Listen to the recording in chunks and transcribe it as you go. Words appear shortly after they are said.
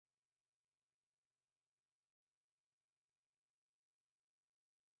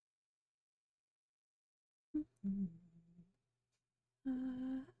Where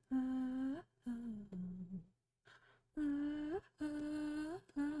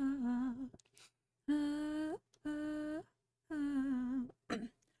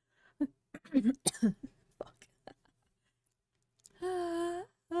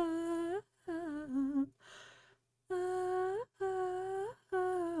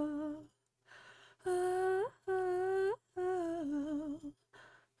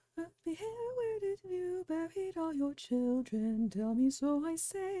did you bury all your children? Tell me, so I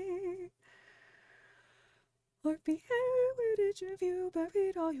say. Harpy, where did you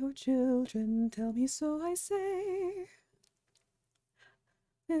bury all your children? Tell me, so I say.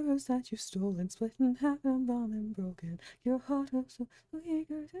 Arrows that you've stolen, split in half and bomb and broken. Your heart is so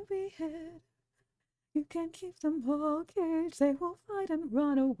eager to be hit. You can't keep them all caged, they will fight and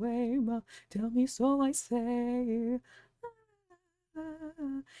run away. Ma, tell me, so I say.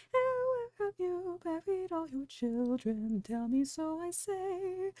 Where have you buried all your children? Tell me, so I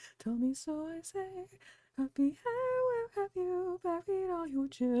say. Tell me, so I say. Happy hare, where have you buried all your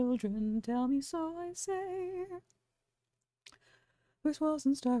children? Tell me, so I say. Where's walls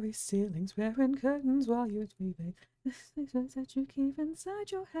and starry ceilings, wearing curtains while you're sleeping? Things that you keep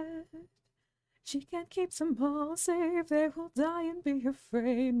inside your head. She can't keep them all safe, they will die and be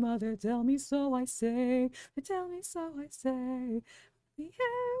afraid. Mother, tell me, so I say. Tell me, so I say.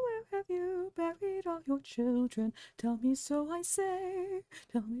 Where have you buried all your children? Tell me, so I say.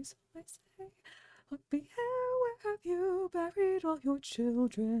 Tell me, so I say. Happy hare, where have you buried all your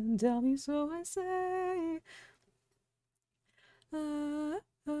children? Tell me, so I say. Where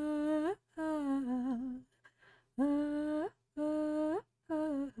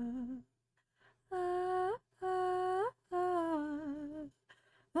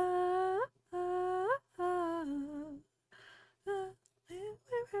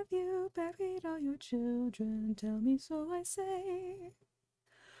have you buried all your children? Tell me, so I say.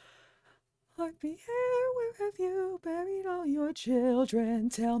 Harpy hare, where have you buried all your children?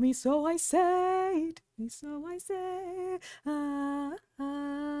 Tell me, so I say. Tell me, so I say. Ah,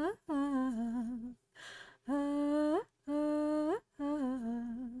 ah, ah, ah, ah, ah.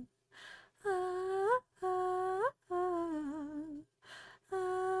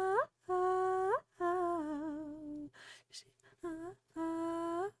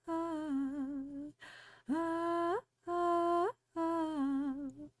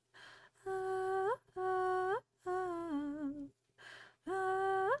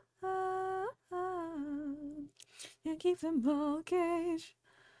 And keep them all caged.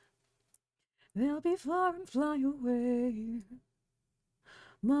 They'll be far and fly away.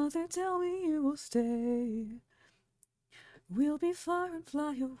 Mother, tell me you will stay. We'll be far and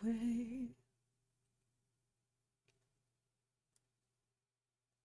fly away.